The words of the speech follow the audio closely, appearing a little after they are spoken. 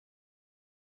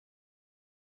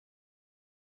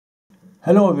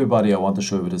Hello everybody, I want to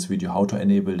show you with this video how to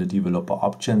enable the developer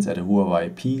options at a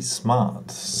Huawei P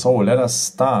Smart. So let us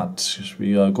start.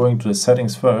 We are going to the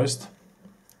settings first.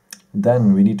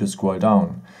 Then we need to scroll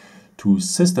down to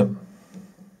System.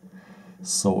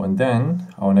 So and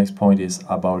then our next point is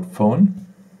About Phone.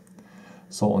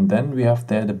 So and then we have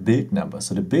there the build number.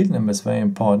 So the build number is very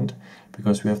important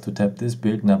because we have to tap this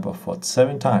build number for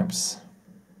 7 times.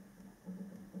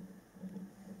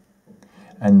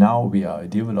 And now we are a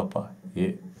developer.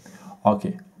 Yeah.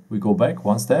 Okay, we go back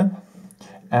one step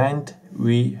and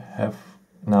we have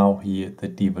now here the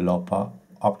developer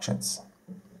options.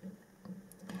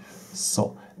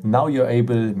 So now you're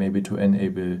able maybe to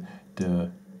enable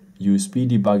the USB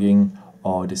debugging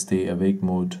or the stay awake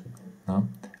mode.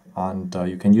 And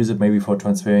you can use it maybe for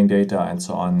transferring data and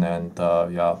so on, and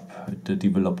yeah, the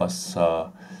developers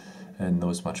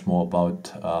knows much more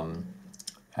about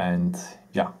and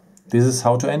yeah, this is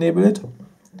how to enable it.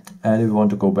 And if you want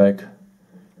to go back,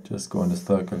 just go in the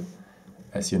circle,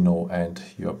 as you know, and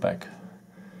you're back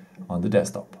on the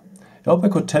desktop. I hope I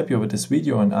could help you with this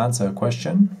video and answer a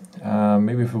question.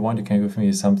 Maybe if you want, you can give me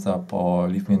a thumbs up or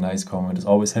leave me a nice comment. It's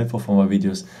always helpful for my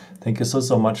videos. Thank you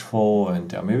so much for,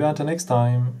 and maybe until next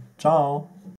time. Ciao!